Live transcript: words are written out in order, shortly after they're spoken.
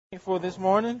For this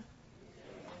morning?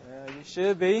 You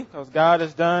should be, because God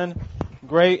has done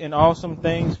great and awesome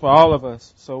things for all of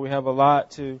us. So we have a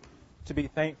lot to be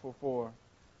thankful for.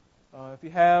 If you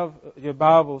have your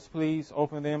Bibles, please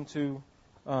open them to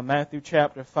Matthew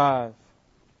chapter 5.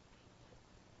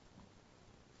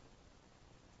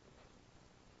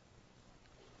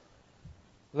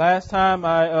 Last time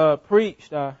I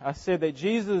preached, I said that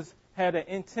Jesus had an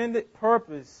intended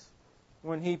purpose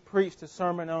when He preached the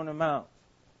Sermon on the Mount.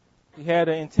 He had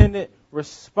an intended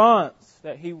response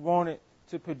that He wanted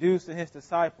to produce in His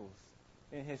disciples,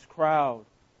 in His crowd,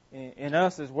 in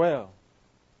us as well.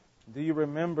 Do you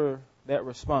remember that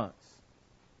response?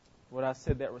 What I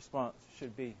said that response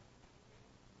should be?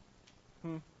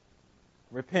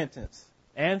 Repentance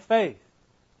and faith.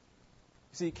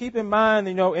 See, keep in mind,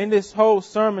 in this whole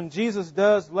sermon, Jesus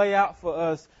does lay out for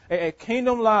us a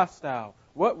kingdom lifestyle.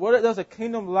 What does a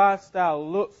kingdom lifestyle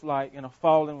look like in a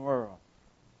fallen world?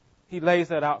 He lays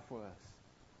that out for us.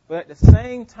 But at the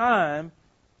same time,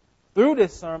 through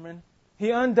this sermon,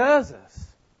 He undoes us.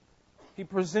 He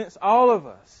presents all of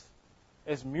us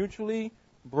as mutually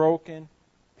broken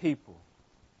people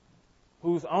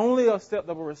whose only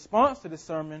acceptable response to the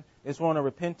sermon is one of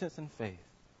repentance and faith,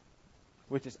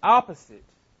 which is opposite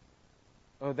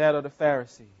of that of the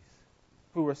Pharisees,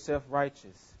 who were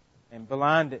self-righteous and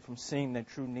blinded from seeing their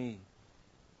true need.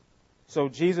 So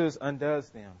Jesus undoes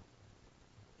them.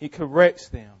 He corrects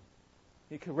them.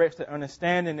 He corrects their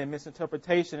understanding and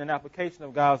misinterpretation and application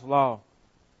of God's law.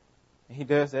 And He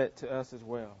does that to us as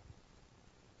well.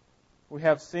 We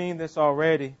have seen this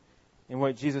already in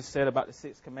what Jesus said about the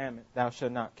sixth commandment, thou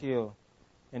shalt not kill.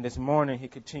 And this morning He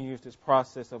continues this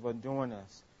process of undoing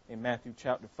us in Matthew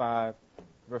chapter 5,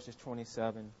 verses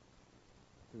 27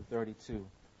 through 32.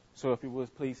 So if you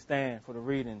would, please stand for the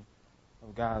reading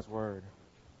of God's Word.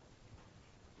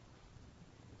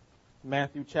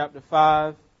 Matthew chapter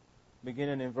 5,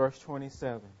 beginning in verse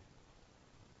 27.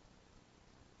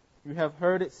 You have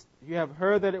heard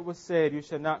that it was said, you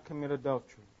shall not commit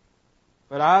adultery.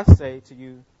 But I say to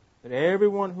you that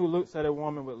everyone who looks at a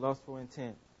woman with lustful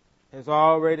intent has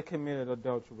already committed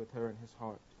adultery with her in his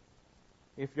heart.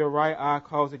 If your right eye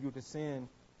causes you to sin,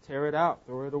 tear it out,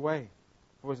 throw it away.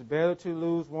 For it's better to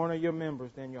lose one of your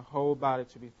members than your whole body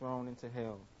to be thrown into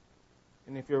hell.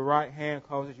 And if your right hand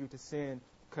causes you to sin,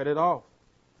 cut it off,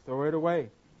 throw it away.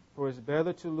 For it's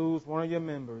better to lose one of your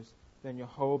members than your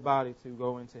whole body to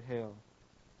go into hell.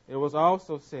 It was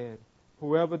also said,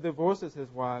 whoever divorces his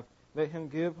wife, let him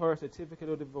give her a certificate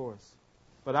of divorce.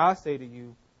 But I say to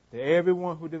you that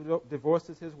everyone who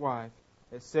divorces his wife,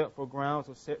 except for grounds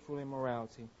of sexual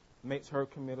immorality, makes her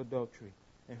commit adultery.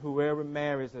 And whoever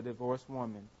marries a divorced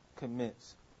woman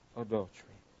commits adultery.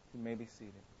 You may be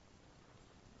seated.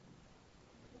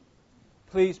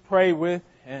 Please pray with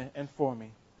and for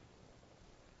me.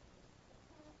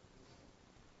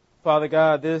 Father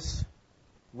God, these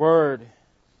words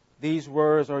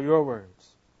are your words.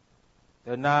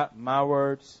 They're not my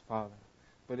words, Father,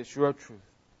 but it's your truth.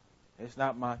 It's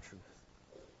not my truth.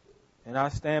 And I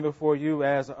stand before you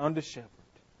as an under-shepherd,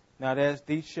 not as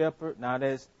the shepherd, not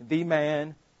as the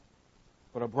man,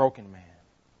 but a broken man.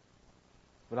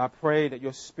 But I pray that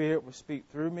your Spirit will speak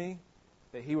through me,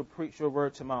 that He would preach your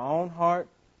word to my own heart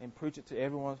and preach it to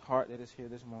everyone's heart that is here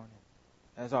this morning.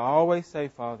 As I always say,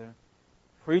 Father,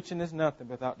 preaching is nothing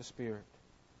without the Spirit.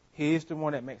 He is the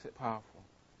one that makes it powerful.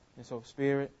 And so,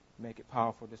 Spirit, make it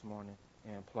powerful this morning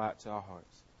and apply it to our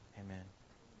hearts. Amen.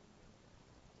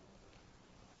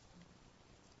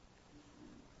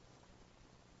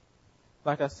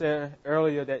 Like I said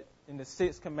earlier, that in the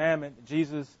sixth commandment,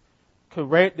 Jesus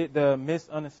corrected the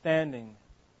misunderstanding,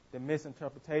 the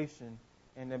misinterpretation,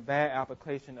 and the bad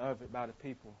application of it by the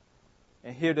people.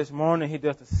 And here this morning, He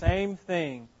does the same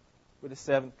thing with the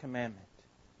seventh commandment.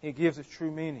 He gives its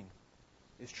true meaning,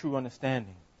 its true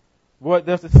understanding. What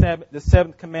does the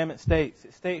seventh commandment state?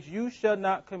 It states, you shall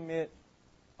not commit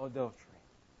adultery.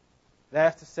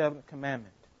 That's the seventh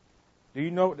commandment. Do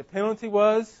you know what the penalty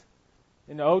was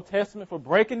in the Old Testament for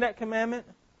breaking that commandment?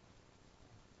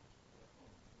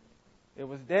 It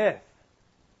was death.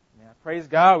 Now, praise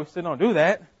God, we still don't do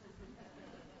that.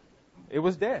 It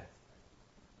was death.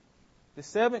 The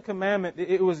seventh commandment,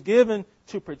 it was given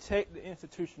to protect the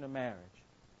institution of marriage.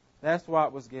 That's why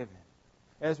it was given.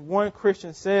 As one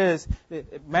Christian says,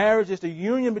 that marriage is the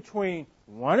union between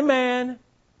one man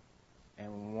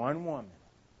and one woman.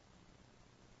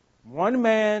 One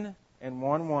man and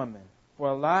one woman for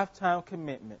a lifetime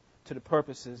commitment to the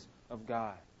purposes of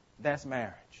God. That's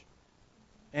marriage.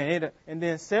 And the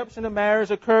inception of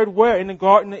marriage occurred where? In the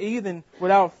Garden of Eden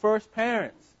with our first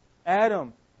parents,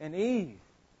 Adam and Eve.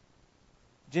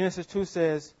 Genesis 2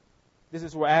 says, This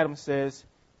is where Adam says,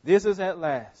 "This is at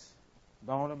last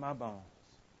bone of my bones,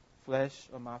 flesh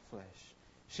of my flesh.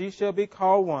 She shall be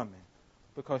called woman,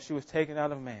 because she was taken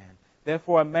out of man.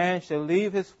 Therefore a man shall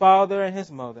leave his father and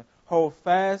his mother, hold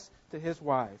fast to his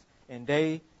wife, and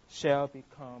they shall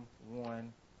become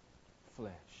one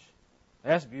flesh."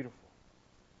 That's beautiful.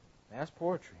 That's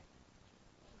poetry.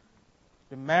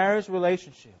 The marriage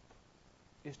relationship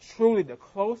is truly the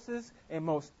closest and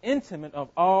most intimate of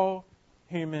all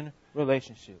human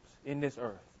relationships in this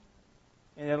earth.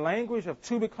 In the language of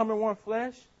two becoming one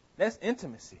flesh, that's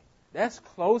intimacy. That's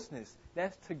closeness.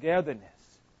 That's togetherness.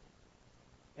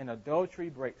 And adultery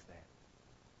breaks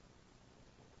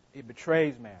that. It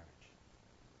betrays marriage.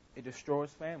 It destroys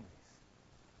families.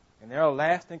 And there are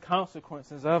lasting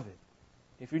consequences of it.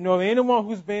 If you know anyone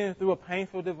who's been through a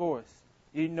painful divorce,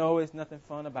 you know it's nothing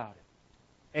fun about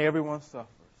it. Everyone suffers.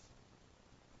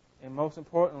 And most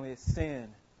importantly, it's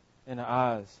sin in the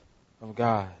eyes of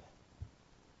God.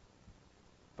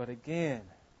 But again,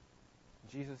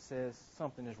 Jesus says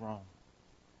something is wrong.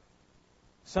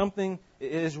 Something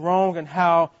is wrong in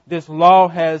how this law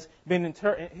has been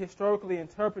historically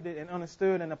interpreted and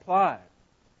understood and applied.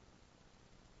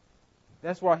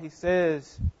 That's why he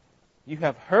says, "You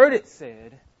have heard it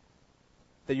said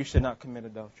that you should not commit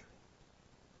adultery."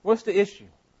 What's the issue?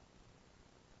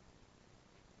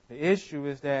 The issue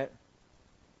is that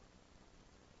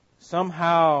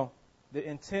somehow the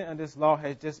intent of this law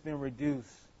has just been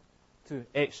reduced to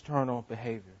external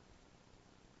behavior.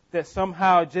 That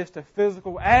somehow just a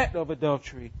physical act of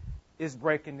adultery is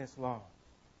breaking this law.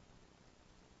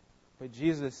 But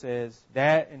Jesus says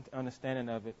that understanding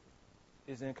of it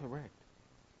is incorrect.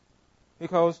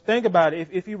 Because think about it,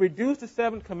 if you reduce the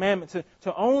seventh commandment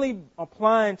to only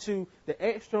applying to the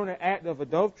external act of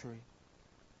adultery,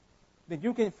 then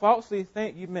you can falsely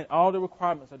think you've met all the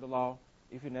requirements of the law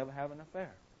if you never have an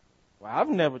affair. Well, I've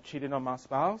never cheated on my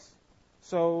spouse,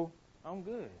 so I'm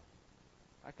good.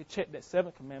 I could check that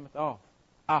seventh commandment off.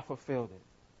 I fulfilled it.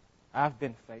 I've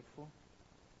been faithful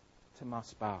to my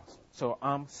spouse, so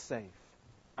I'm safe.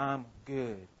 I'm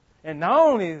good. And not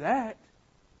only that,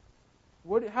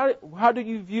 how do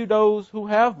you view those who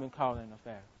have been caught in an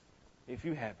affair? If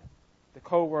you haven't. The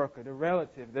co-worker, the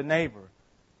relative, the neighbor.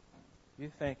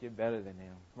 You think you're better than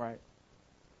them, right?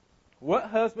 What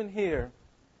husband here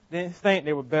didn't think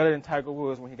they were better than Tiger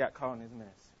Woods when he got caught in his mess?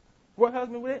 What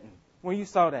husband didn't when you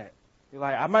saw that? You're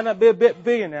like, I might not be a bit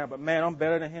billionaire, but man, I'm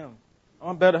better than him. I'm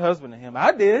a better husband than him.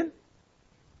 I did.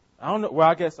 I don't know. Well,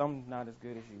 I guess I'm not as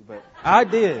good as you, but I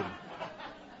did.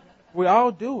 We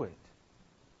all do it.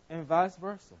 And vice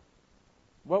versa.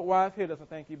 What wife here doesn't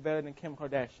think you're better than Kim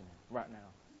Kardashian right now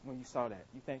when you saw that?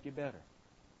 You think you're better.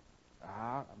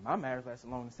 My marriage lasted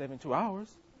longer than 72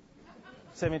 hours.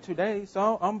 72 days,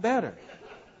 so I'm better.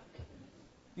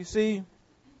 You see,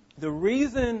 the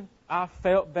reason I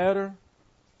felt better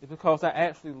is because I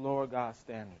actually lowered God's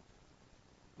standards.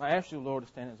 I actually lowered the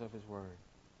standards of His Word.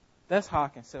 That's how I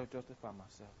can self-justify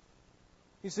myself.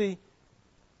 You see,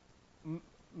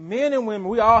 men and women,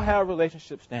 we all have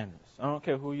relationship standards. I don't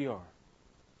care who you are.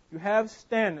 You have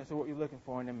standards of what you're looking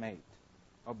for in a mate,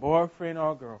 a boyfriend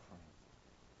or a girlfriend.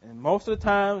 And most of the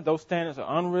time, those standards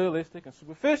are unrealistic and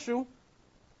superficial.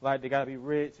 Like they got to be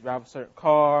rich, drive a certain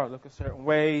car, look a certain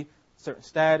way, certain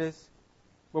status.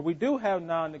 But we do have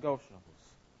non-negotiables,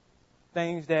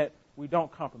 things that we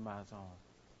don't compromise on.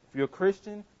 If you're a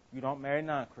Christian, you don't marry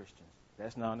non-Christians.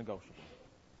 That's non-negotiable.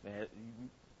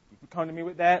 If you come to me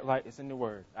with that, like it's in the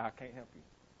Word, I can't help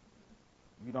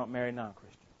you. You don't marry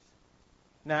non-Christians.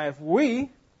 Now, if we,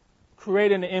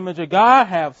 created in the image of God,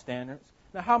 have standards,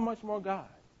 now how much more God?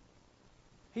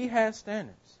 He has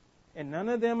standards. And none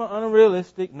of them are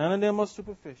unrealistic. None of them are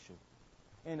superficial.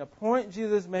 And the point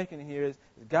Jesus is making here is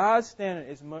God's standard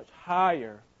is much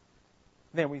higher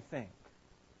than we think.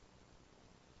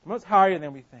 Much higher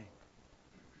than we think.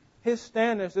 His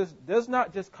standards does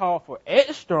not just call for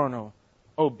external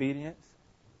obedience,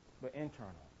 but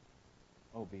internal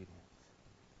obedience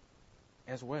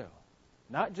as well.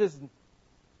 Not just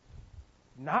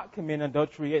not committing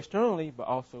adultery externally, but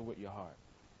also with your heart.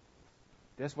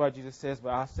 That's why Jesus says,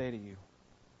 "But I say to you."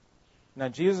 Now,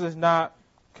 Jesus is not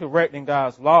correcting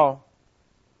God's law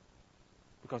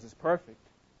because it's perfect.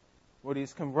 What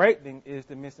He's correcting is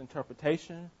the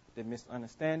misinterpretation, the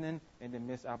misunderstanding, and the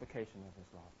misapplication of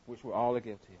His law, which we're all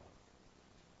guilty of.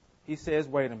 He says,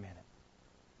 wait a minute.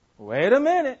 Wait a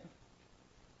minute.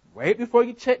 Wait before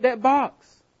you check that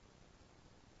box.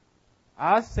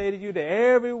 I say to you that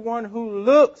everyone who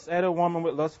looks at a woman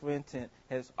with lustful intent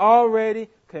has already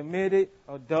committed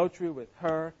adultery with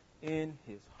her in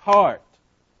his heart.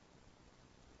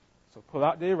 So pull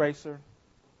out the eraser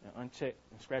and and uncheck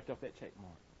and scratch off that check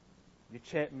mark. You're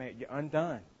checkmate. You're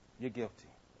undone. You're guilty.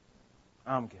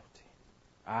 I'm guilty.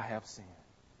 I have sinned.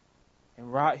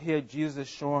 And right here, Jesus is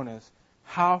showing us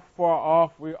how far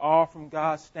off we are from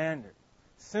God's standard.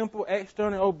 Simple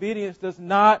external obedience does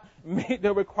not meet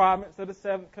the requirements of the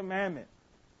seventh commandment.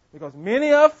 Because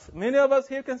many of us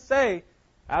here can say,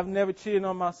 I've never cheated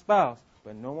on my spouse.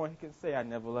 But no one can say, I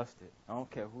never lusted. I don't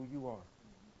care who you are.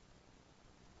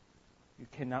 You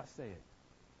cannot say it.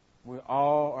 We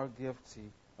all are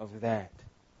guilty of that.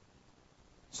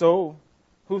 So,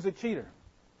 who's a cheater?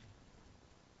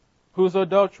 Who's an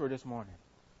adulterer this morning?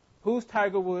 Who's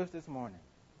Tiger Woods this morning?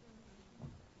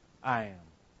 I am.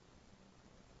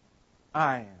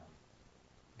 I am.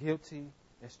 Guilty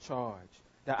as charged.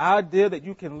 The idea that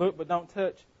you can look but don't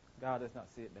touch, God does not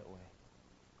see it that way.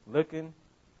 Looking,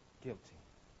 guilty.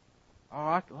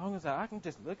 Oh, as long as I can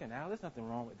just look now, there's nothing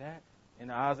wrong with that. In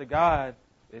the eyes of God,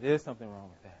 it is something wrong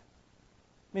with that.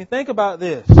 I mean, think about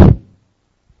this.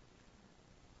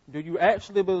 Do you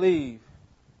actually believe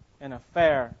an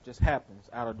affair just happens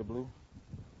out of the blue?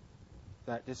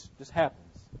 That just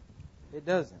happens. It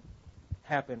doesn't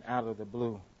happen out of the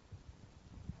blue.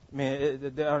 I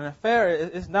mean, an affair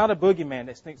is not a boogeyman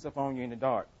that sneaks up on you in the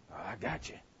dark. Oh, I got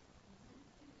you.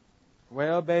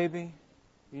 Well, baby,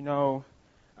 you know,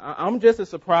 I'm just as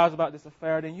surprised about this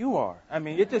affair than you are. I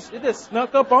mean, it just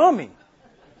snuck up on me.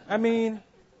 I mean,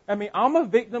 I'm a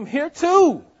victim here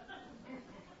too.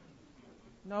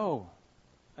 No,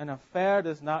 an affair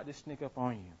does not just sneak up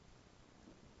on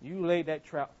you. You laid that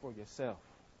trap for yourself.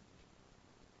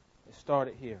 It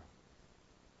started here,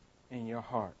 in your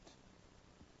heart.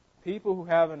 People who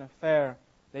have an affair,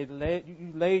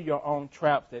 you laid your own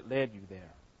traps that led you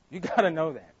there. You got to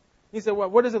know that. You say, well,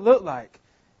 what does it look like?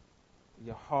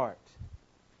 Your heart,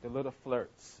 the little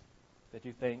flirts that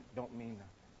you think don't mean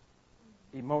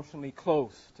nothing. Emotionally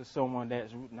close to someone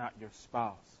that's not your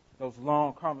spouse. Those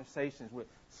long conversations with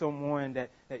someone that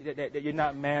you're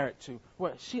not married to.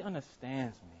 Well, she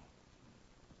understands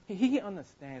me. He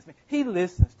understands me. He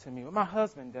listens to me. But my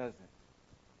husband doesn't.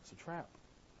 It's a trap.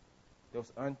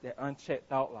 That unchecked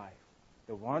thought life,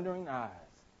 the wandering eyes,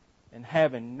 and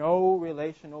having no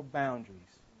relational boundaries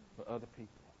with other people.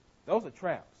 Those are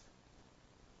traps.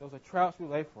 Those are traps we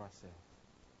lay for ourselves.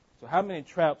 So how many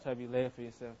traps have you laid for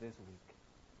yourself this week?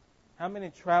 How many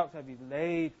traps have you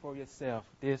laid for yourself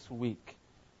this week?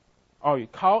 Are you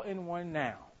caught in one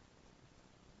now?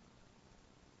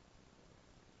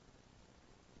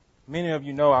 Many of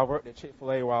you know I worked at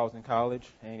Chick-fil-A while I was in college,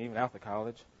 and even after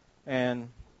college. And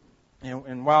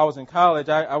while I was in college,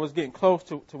 I was getting close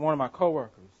to one of my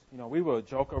coworkers. You know, we would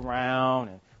joke around,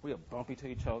 and we would bump into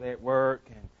each other at work,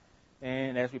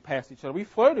 and as we passed each other, we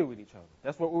flirted with each other.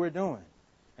 That's what we were doing.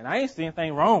 And I didn't see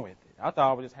anything wrong with it. I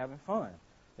thought I was just having fun.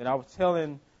 And I was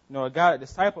telling, a guy that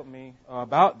discipled me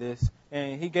about this,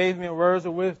 and he gave me words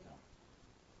of wisdom.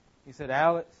 He said,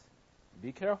 Alex,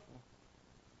 be careful.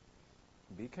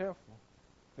 Be careful.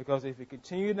 Because if you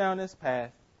continue down this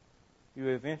path, you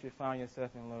will eventually find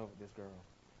yourself in love with this girl.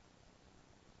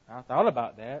 I thought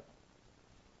about that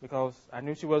because I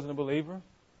knew she wasn't a believer.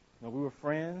 We were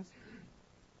friends.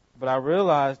 But I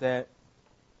realized that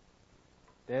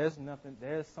there's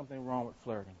something wrong with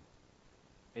flirting.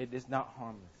 It is not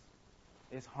harmless.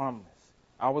 It's harmless.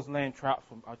 I was laying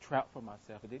a trap for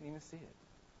myself. I didn't even see it.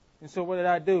 And so what did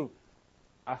I do?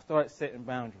 I started setting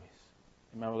boundaries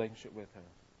in my relationship with her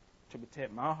to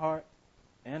protect my heart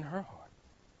and her heart.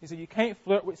 He said, you can't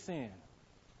flirt with sin,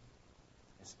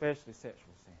 especially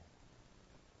sexual sin.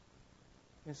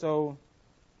 And so,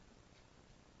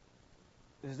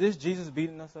 is this Jesus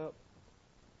beating us up?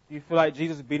 Do you feel like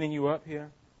Jesus is beating you up here?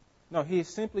 No, he is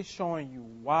simply showing you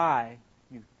why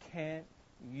you can't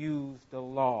use the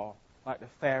law like the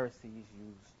Pharisees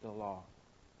used the law.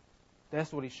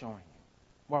 That's what he's showing you.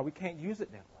 Why we can't use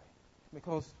it that way.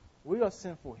 Because we are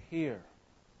sinful here.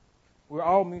 We're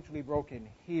all mutually broken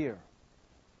here.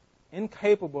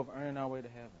 Incapable of earning our way to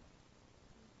heaven.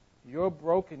 Your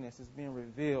brokenness is being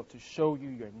revealed to show you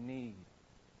your need.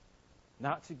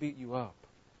 Not to beat you up.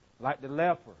 Like the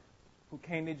leper who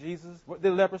came to Jesus. What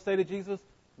did the leper say to Jesus?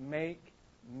 Make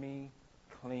me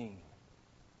clean.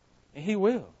 And he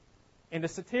will. And the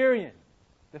centurion,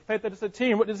 the faith of the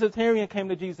centurion, what did the centurion came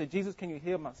to Jesus and said, Jesus, can you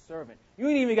heal my servant? You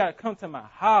ain't even got to come to my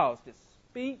house. Just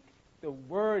speak the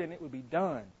word and it will be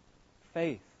done.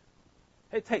 Faith.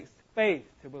 It takes faith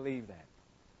to believe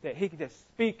that he can just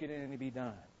speak it and it will be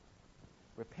done.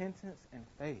 Repentance and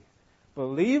faith.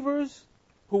 Believers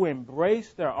who embrace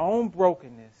their own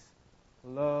brokenness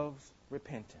loves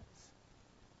repentance.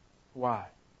 Why?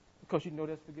 Because you know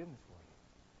there's forgiveness for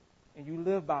you. And you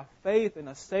live by faith in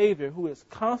a Savior who is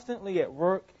constantly at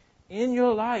work in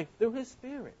your life through His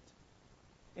Spirit.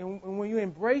 And when you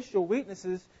embrace your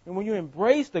weaknesses and when you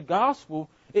embrace the gospel,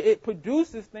 it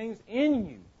produces things in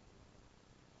you.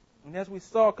 And as we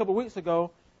saw a couple of weeks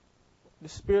ago, the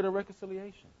spirit of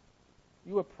reconciliation.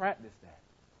 You will practice that.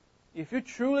 If you're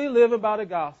truly living by the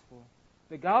gospel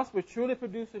is truly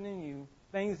producing in you,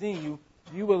 things in you,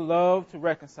 you will love to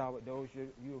reconcile with those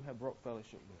you have broke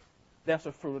fellowship with. That's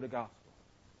a fruit of the gospel.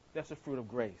 That's a fruit of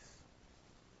grace.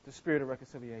 The spirit of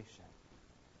reconciliation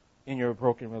in your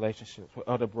broken relationships with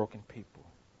other broken people.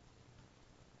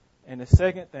 And the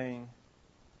second thing,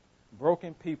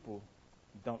 broken people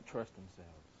don't trust themselves.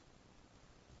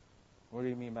 What do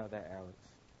you mean by that, Alex?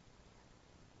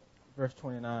 Verse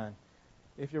 29.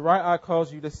 If your right eye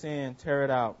calls you to sin, tear it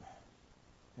out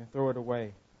and throw it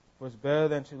away. For it's better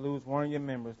than to lose one of your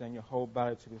members than your whole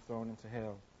body to be thrown into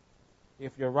hell.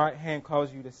 If your right hand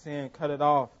calls you to sin, cut it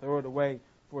off, throw it away.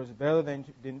 For it's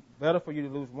better for you to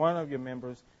lose one of your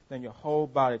members than your whole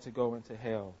body to go into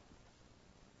hell.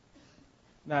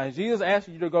 Now, is Jesus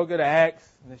asking you to go get an axe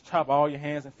and just chop all your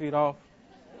hands and feet off?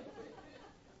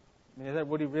 I mean, is that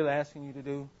what He's really asking you to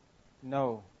do?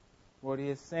 No. What He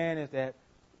is saying is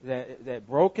that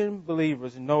broken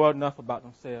believers know enough about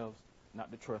themselves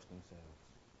not to trust themselves.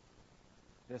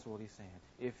 That's what He's saying.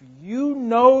 If you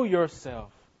know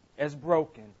yourself as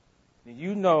broken, then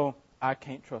you know I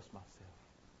can't trust myself.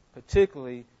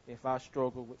 Particularly if I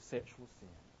struggle with sexual sin.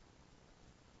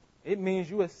 It means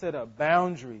you have set up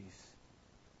boundaries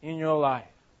in your life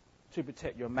to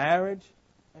protect your marriage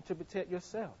and to protect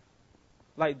yourself.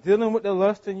 Like dealing with the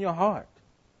lust in your heart.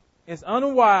 It's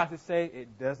unwise to say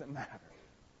it doesn't matter.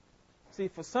 See,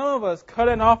 for some of us,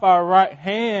 cutting off our right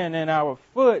hand and our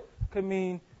foot could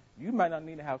mean you might not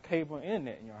need to have cable and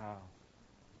internet in your house.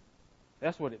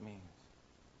 That's what it means.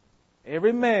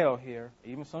 Every male here,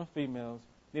 even some females,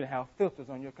 need to have filters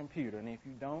on your computer. And if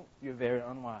you don't, you're very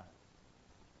unwise.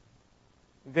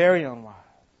 Very unwise.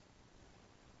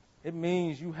 It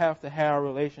means you have to have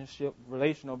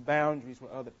relational boundaries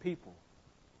with other people.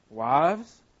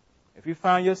 Wives, if you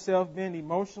find yourself being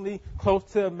emotionally close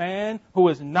to a man who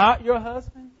is not your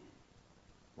husband,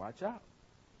 watch out.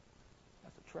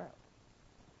 That's a trap.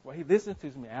 Well, he listens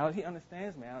to me, Alex. He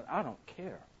understands me, Alex. I don't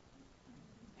care.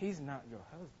 He's not your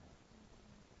husband.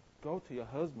 Go to your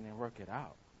husband and work it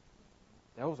out.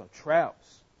 Those are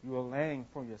traps you are laying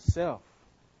for yourself.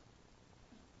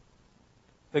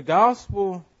 The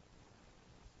gospel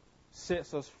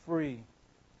sets us free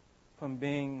from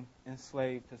being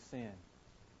enslaved to sin.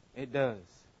 It does.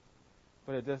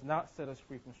 But it does not set us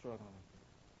free from struggling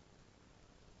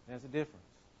with it. There's a difference.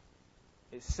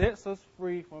 It sets us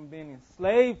free from being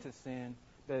enslaved to sin,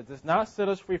 but it does not set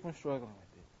us free from struggling with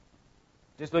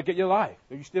it. Just look at your life.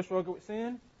 Do you still struggle with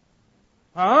sin?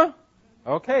 Huh?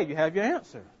 Okay, you have your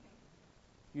answer.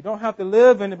 You don't have to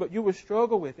live in it, but you will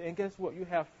struggle with it. And guess what? You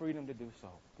have freedom to do so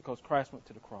because Christ went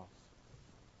to the cross.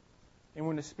 And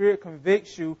when the Spirit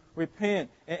convicts you, repent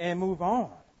and move on.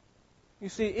 You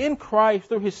see, in Christ,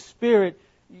 through His Spirit,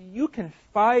 you can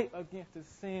fight against the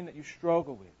sin that you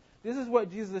struggle with. This is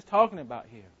what Jesus is talking about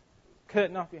here.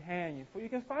 Cutting off your hand, you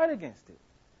can fight against it.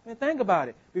 And think about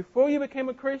it. Before you became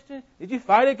a Christian, did you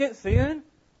fight against sin?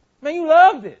 Man, you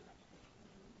loved it.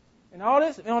 In all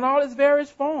its various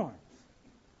forms.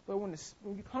 But when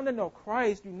you come to know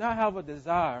Christ, you now have a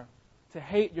desire to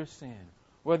hate your sin,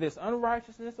 whether it's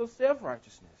unrighteousness or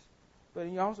self-righteousness. But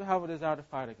you also have a desire to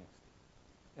fight against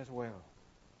it as well.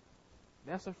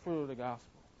 That's a fruit of the gospel.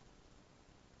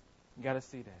 You got to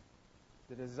see that.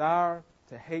 The desire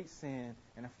to hate sin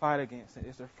and to fight against it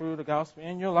is the fruit of the gospel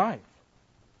in your life.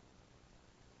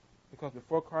 Because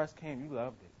before Christ came, you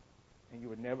loved it, and you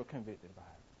were never convicted by it.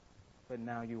 But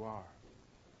now you are.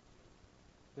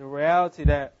 The reality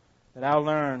that I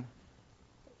learned,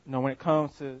 when it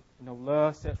comes to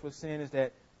love, sexual sin, is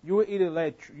that you're either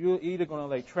going to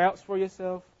lay traps for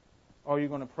yourself, or you're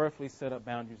going to prayerfully set up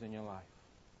boundaries in your life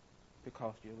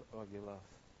because of your lust.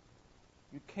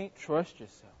 You can't trust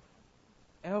yourself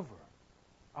ever.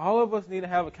 All of us need to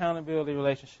have accountability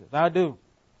relationships. I do.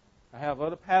 I have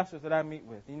other pastors that I meet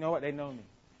with. You know what? They know me.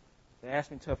 They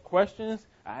ask me tough questions.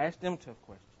 I ask them tough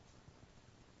questions.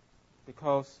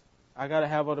 Because I got to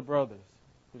have other brothers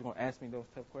who's going to ask me those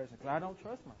tough questions because I don't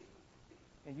trust myself.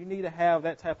 And you need to have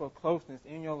that type of closeness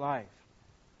in your life.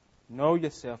 Know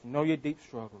yourself. Know your deep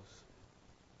struggles.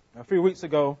 A few weeks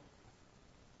ago,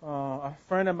 a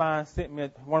friend of mine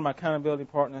one of my accountability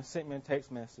partners sent me a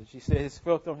text message. He said his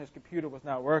filter on his computer was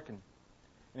not working.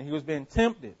 And he was being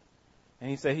tempted. And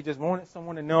he said he just wanted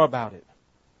someone to know about it.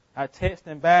 I texted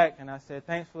him back and I said,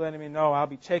 thanks for letting me know. I'll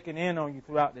be checking in on you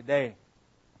throughout the day.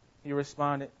 He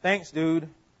responded, thanks, dude.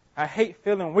 I hate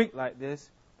feeling weak like this,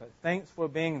 but thanks for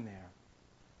being there.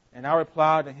 And I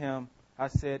replied to him, I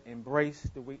said, embrace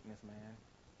the weakness, man.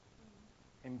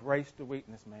 Embrace the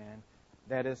weakness, man.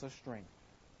 That is a strength.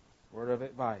 Word of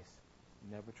advice,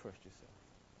 never trust yourself.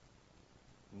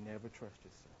 Never trust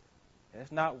yourself.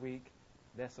 That's not weak.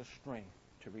 That's a strength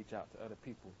to reach out to other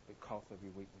people because of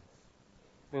your weakness.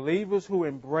 Believers who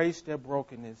embrace their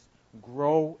brokenness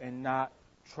grow and not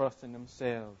trust in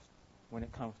themselves when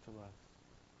it comes to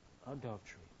us.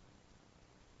 Adultery.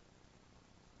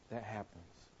 That happens.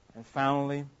 And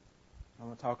finally, I'm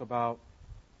going to talk about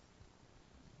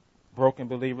broken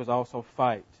believers also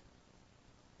fight,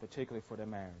 particularly for their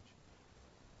marriage.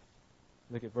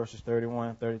 Look at verses 31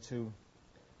 and 32.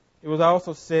 It was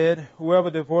also said,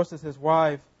 whoever divorces his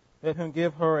wife, let him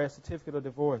give her a certificate of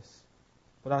divorce.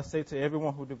 But I say to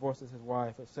everyone who divorces his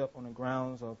wife, except on the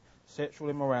grounds of sexual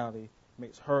immorality,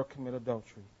 makes her commit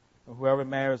adultery. And whoever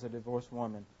marries a divorced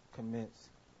woman commits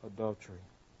adultery.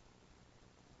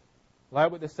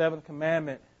 Like with the seventh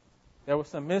commandment, there was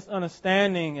some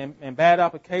misunderstanding and bad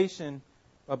application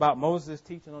about Moses'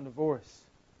 teaching on divorce.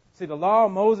 See, the law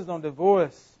of Moses on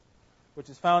divorce, which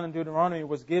is found in Deuteronomy,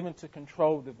 was given to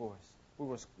control divorce,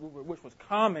 which was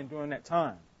common during that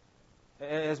time.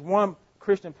 As one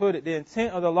Christian put it, the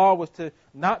intent of the law was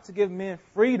not to give men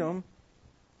freedom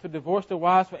to divorce their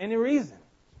wives for any reason.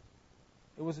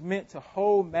 It was meant to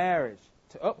hold marriage,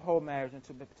 to uphold marriage, and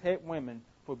to protect women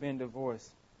for being divorced,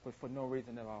 but for no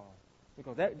reason at all.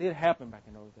 Because that did happen back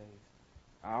in those days.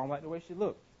 I don't like the way she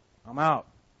looked. I'm out.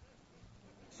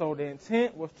 So the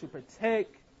intent was to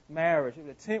protect marriage. The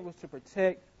intent was to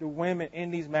protect the women in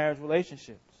these marriage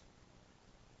relationships.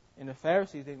 And the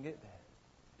Pharisees didn't get that.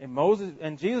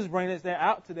 And Jesus brings that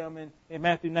out to them in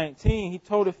Matthew 19. He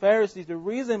told the Pharisees the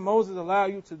reason Moses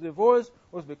allowed you to divorce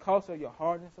was because of your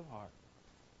hardness of heart.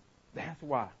 That's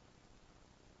why.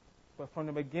 But from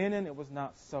the beginning, it was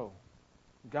not so.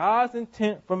 God's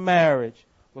intent for marriage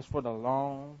was for the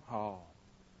long haul,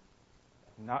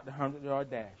 not the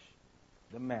 100-yard dash,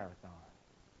 the marathon.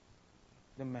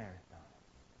 The marathon.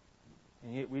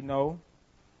 And yet we know,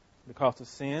 because of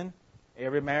sin,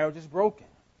 every marriage is broken.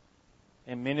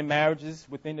 And many marriages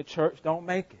within the church don't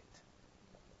make it.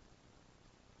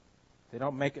 They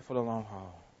don't make it for the long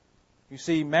haul. You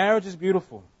see, marriage is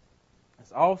beautiful.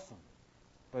 It's awesome.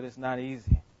 But it's not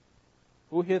easy.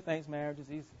 Who here thinks marriage is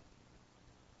easy?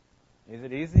 Is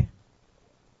it easy?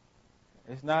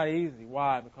 It's not easy.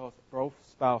 Why? Because both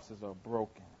spouses are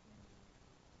broken.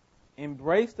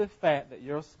 Embrace the fact that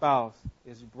your spouse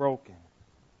is broken.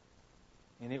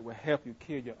 And it will help you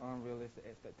kill your unrealistic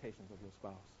expectations of your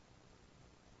spouse.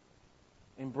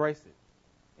 Embrace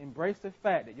it. Embrace the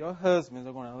fact that your husbands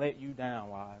are going to let you down,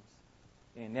 wives.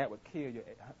 And that would kill your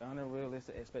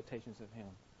unrealistic expectations of him.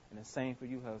 And the same for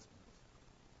you, husbands.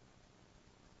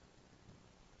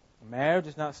 Marriage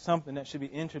is not something that should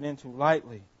be entered into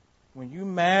lightly. When you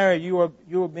marry, you're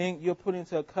put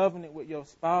into a covenant with your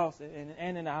spouse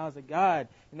and in the eyes of God.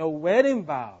 You know, wedding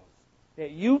vows that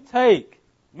you take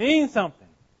mean something.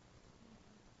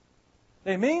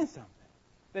 They mean something.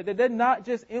 That they're not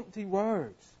just empty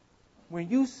words. When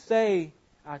you say,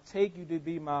 I take you to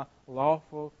be my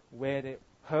lawful wedded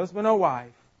husband or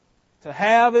wife, to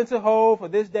have and to hold for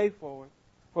this day forward,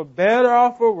 for better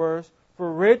or for worse,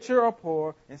 for richer or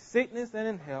poor, in sickness and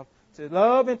in health, to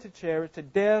love and to cherish, to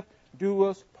death do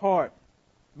us part.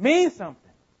 Means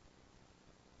something.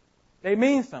 They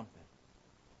mean something.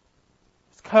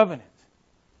 It's covenant.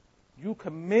 You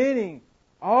committing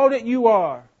all that you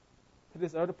are to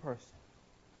this other person.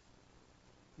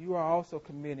 You are also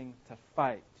committing to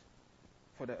fight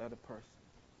for the other person.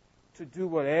 To do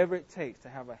whatever it takes to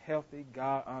have a healthy,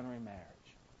 God-honoring marriage.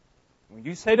 When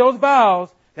you say those vows,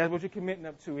 that's what you're committing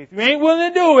up to. If you ain't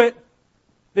willing to do it,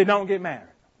 then don't get married.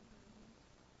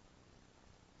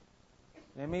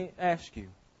 Let me ask you,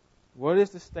 what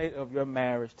is the state of your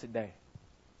marriage today?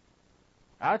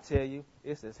 I tell you,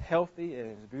 it's as healthy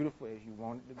and as beautiful as you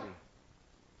want it to be.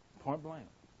 Point blank.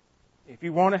 If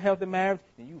you want a healthy marriage,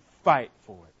 then you fight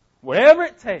for it. Whatever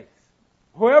it takes.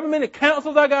 However many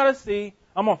counsels I got to see,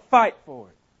 I'm going to fight for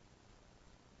it.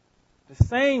 The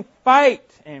same fight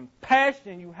and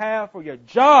passion you have for your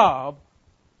job,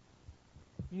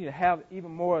 you need to have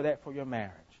even more of that for your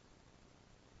marriage.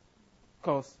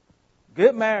 Because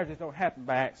good marriages don't happen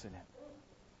by accident.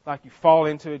 Like you fall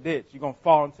into a ditch, you're going to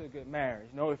fall into a good marriage.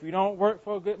 You know, if you don't work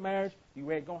for a good marriage,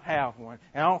 you ain't going to have one.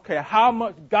 And I don't care how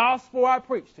much gospel I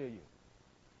preach to you.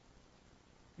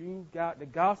 The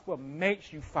gospel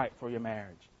makes you fight for your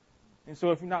marriage. And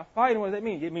so if you're not fighting, what does that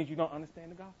mean? It means you don't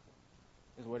understand the gospel,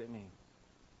 is what it means.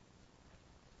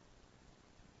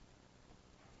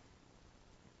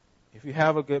 If you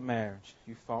have a good marriage,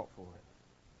 you fought for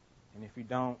it. And if you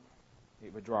don't,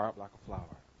 it would dry up like a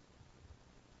flower.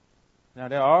 Now,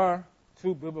 there are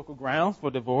 2 biblical grounds for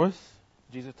divorce.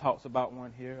 Jesus talks about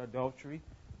one here, adultery.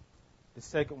 The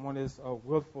second one is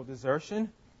willful desertion.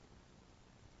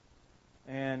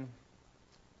 And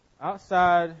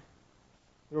outside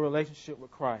your relationship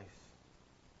with Christ,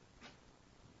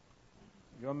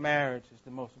 your marriage is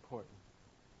the most important.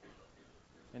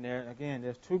 And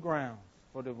there's 2 grounds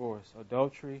for divorce: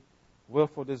 adultery,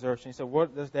 willful desertion. So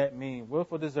what does that mean?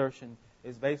 Willful desertion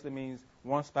basically means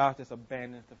one spouse just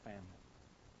abandons the family.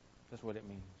 That's what it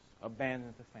means.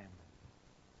 Abandons the family.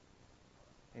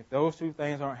 If those 2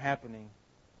 things aren't happening,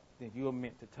 then you are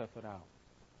meant to tough it out.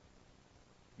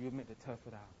 You're meant to tough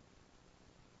it out.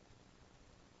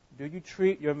 Do you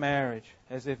treat your marriage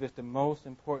as if it's the most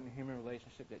important human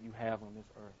relationship that you have on this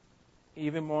earth?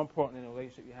 Even more important than the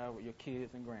relationship you have with your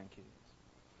kids and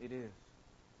grandkids. It is.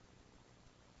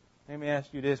 Let me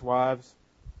ask you this, wives.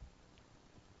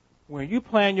 When you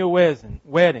plan your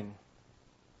wedding,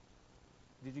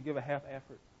 did you give a half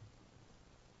effort?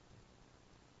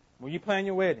 When you plan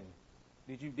your wedding,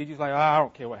 did you like, I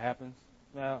don't care what happens.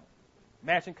 Now,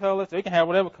 matching colors, so you can have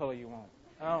whatever color you want.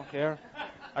 I don't care.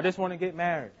 I just want to get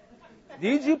married.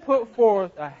 Did you put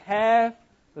forth a half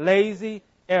lazy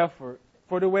effort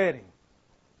for the wedding?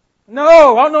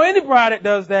 No, I don't know any bride that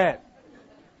does that.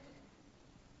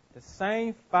 The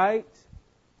same fight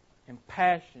and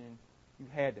passion you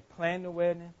had to plan the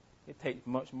wedding, it takes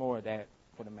much more of that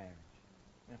for the marriage.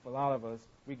 And for a lot of us,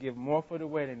 we give more for the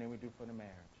wedding than we do for the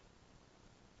marriage.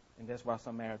 And that's why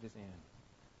some marriages end.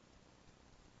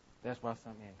 That's why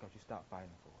some end, because you stop fighting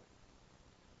for it.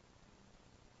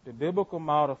 The biblical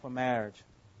model for marriage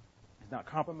is not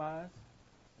compromise.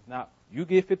 It's not you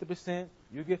give 50%,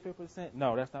 you give 50%.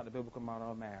 No, that's not the biblical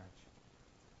model of marriage.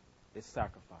 It's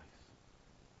sacrifice.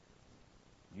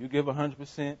 You give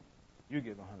 100%, you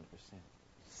give 100%.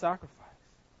 Sacrifice.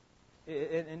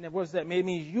 And what does that mean? It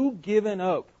means you giving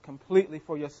up completely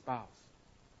for your spouse.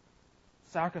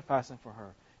 Sacrificing for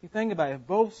her. You think about it, if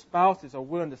both spouses are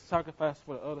willing to sacrifice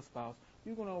for the other spouse,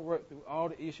 you're going to work through all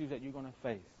the issues that you're going to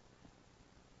face.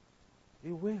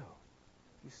 You will.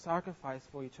 You sacrifice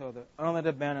for each other under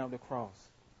the banner of the cross.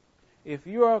 If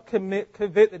you are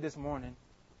convicted this morning,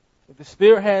 if the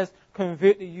Spirit has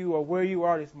convicted you or where you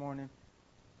are this morning,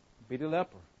 be the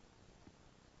leper.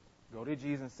 Go to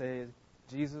Jesus and say,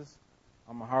 Jesus,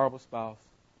 I'm a horrible spouse.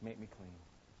 Make me clean.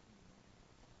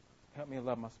 Help me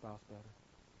love my spouse better.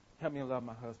 Help me love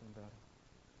my husband better.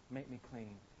 Make me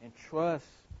clean. And trust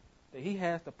that He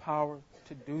has the power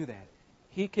to do that.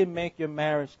 He can make your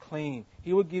marriage clean.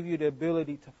 He will give you the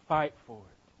ability to fight for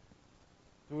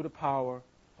it through the power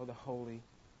of the Holy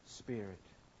Spirit.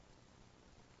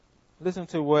 Listen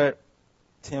to what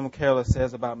Tim Keller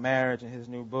says about marriage in his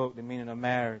new book, The Meaning of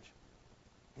Marriage.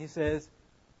 He says,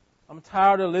 I'm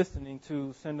tired of listening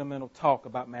to sentimental talk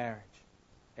about marriage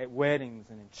at weddings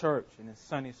and in church and in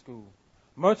Sunday school.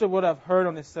 Much of what I've heard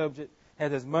on this subject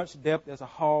has as much depth as a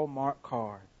Hallmark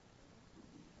card.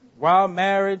 While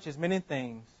marriage is many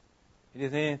things, it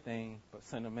is anything but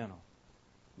sentimental.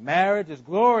 Marriage is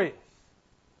glorious,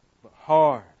 but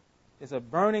hard. It's a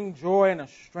burning joy and a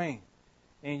strength,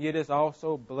 and yet it's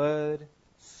also blood,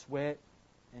 sweat,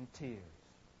 and tears.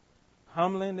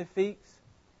 Humbling defeats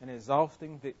and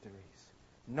exhausting victories.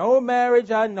 No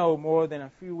marriage I know more than a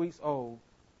few weeks old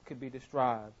could be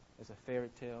described as a fairy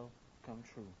tale come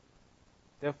true.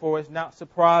 Therefore, it's not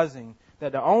surprising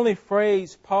that the only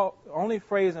phrase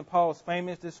in Paul's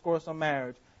famous discourse on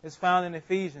marriage is found in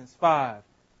Ephesians 5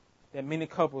 that many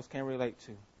couples can relate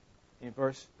to. In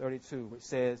verse 32, which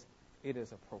says, it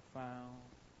is a profound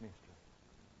mystery.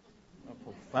 A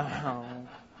profound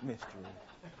mystery.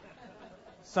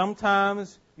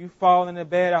 Sometimes you fall into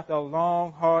bed after a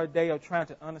long, hard day of trying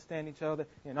to understand each other,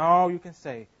 and all you can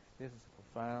say, this is a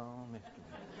profound mystery.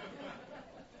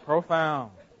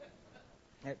 Profound.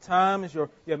 At times, your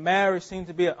marriage seems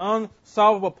to be an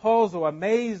unsolvable puzzle,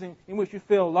 amazing, in which you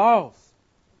feel lost.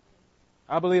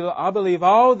 I believe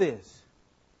all this,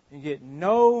 and yet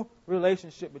no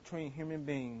relationship between human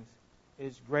beings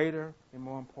is greater and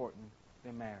more important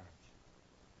than marriage.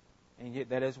 And yet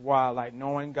that is why, like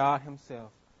knowing God Himself,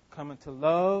 coming to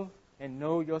love and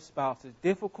know your spouse is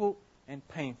difficult and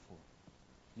painful,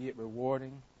 yet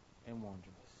rewarding and wondrous.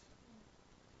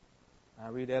 I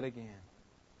read that again.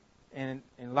 And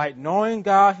like knowing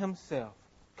God Himself,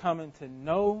 coming to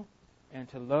know and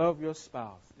to love your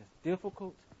spouse is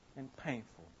difficult and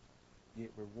painful, yet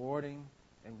rewarding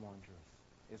and wondrous.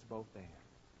 It's both there.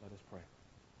 Let us pray.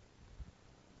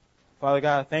 Father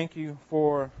God, thank you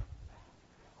for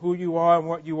who you are and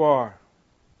what you are.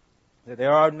 That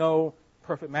there are no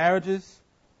perfect marriages.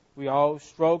 We all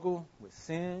struggle with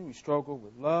sin. We struggle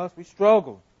with lust. We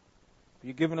struggle. But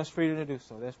you've given us freedom to do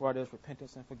so. That's why there's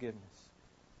repentance and forgiveness.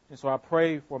 And so I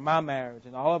pray for my marriage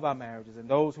and all of our marriages and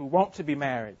those who want to be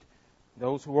married,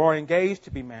 those who are engaged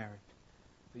to be married,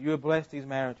 that you will bless these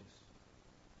marriages,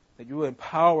 that you will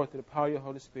empower through the power of your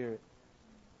Holy Spirit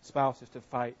spouses to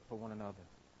fight for one another,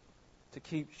 to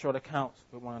keep short accounts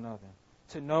with one another,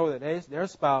 to know that their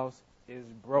spouse is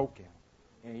broken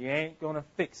and you ain't going to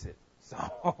fix it.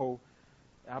 So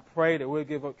I pray that we'll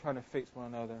give up trying to fix one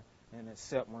another and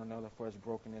accept one another for as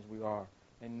broken as we are,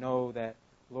 and know that,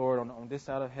 Lord, on this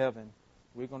side of heaven,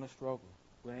 we're going to struggle.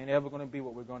 We ain't ever going to be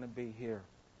what we're going to be here.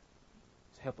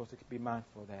 So help us to be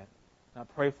mindful of that. And I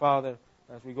pray, Father,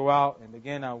 as we go out and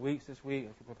begin our weeks this week,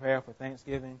 as we prepare for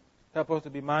Thanksgiving, help us to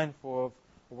be mindful of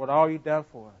what all you've done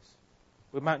for us.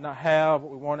 We might not have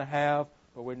what we want to have,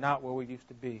 but we're not where we used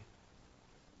to be.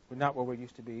 We're not where we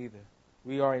used to be either.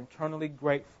 We are eternally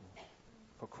grateful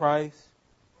for Christ,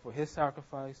 for His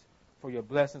sacrifice, for your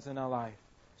blessings in our life.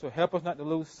 So help us not to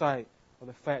lose sight of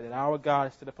the fact that our God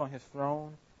is stood upon His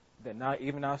throne, that not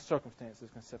even our circumstances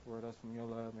can separate us from your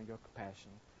love and your compassion.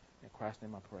 In Christ's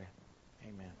name I pray.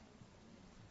 Amen.